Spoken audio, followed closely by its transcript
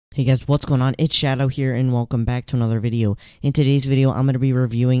Hey guys, what's going on? It's Shadow here and welcome back to another video. In today's video, I'm going to be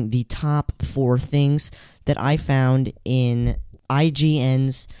reviewing the top 4 things that I found in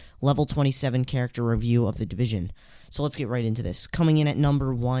IGN's level 27 character review of The Division. So let's get right into this. Coming in at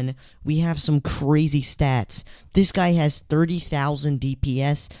number 1, we have some crazy stats. This guy has 30,000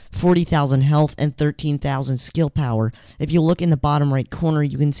 DPS, 40,000 health, and 13,000 skill power. If you look in the bottom right corner,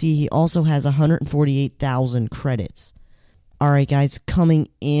 you can see he also has 148,000 credits. Alright guys, coming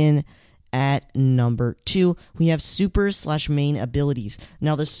in at number 2, we have super/main abilities.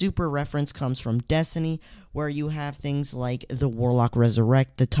 Now the super reference comes from Destiny, where you have things like the Warlock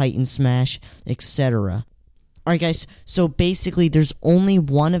Resurrect, the Titan Smash, etc. Alright guys, so basically there's only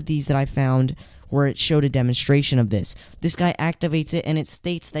one of these that I found where it showed a demonstration of this. This guy activates it and it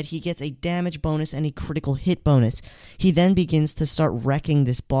states that he gets a damage bonus and a critical hit bonus. He then begins to start wrecking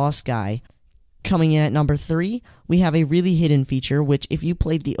this boss guy. Coming in at number 3, we have a really hidden feature, which if you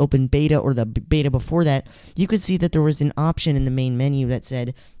played the open beta or the beta before that, you could see that there was an option in the main menu that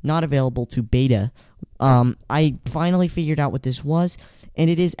said, not available to beta. I finally figured out what this was, and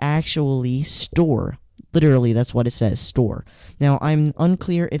it is actually store. Literally, that's what it says, store. Now, I'm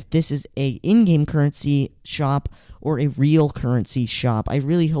unclear if this is a in-game currency shop or a real currency shop. I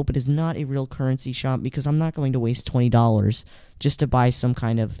really hope it is not a real currency shop, because I'm not going to waste $20 just to buy some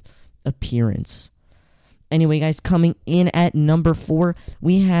kind of appearance. Anyway guys, coming in at number 4,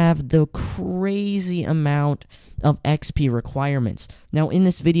 we have the crazy amount of XP requirements. Now in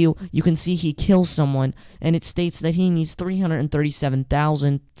this video, you can see he kills someone, and it states that he needs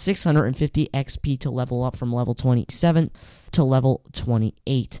 337,650 XP to level up from level 27 to level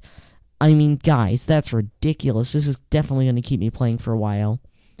 28. I mean, guys, that's ridiculous. This is definitely going to keep me playing for a while.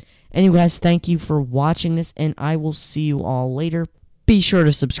 Anyway guys, thank you for watching this, and I will see you all later. Be sure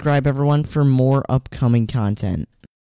to subscribe, everyone, for more upcoming content.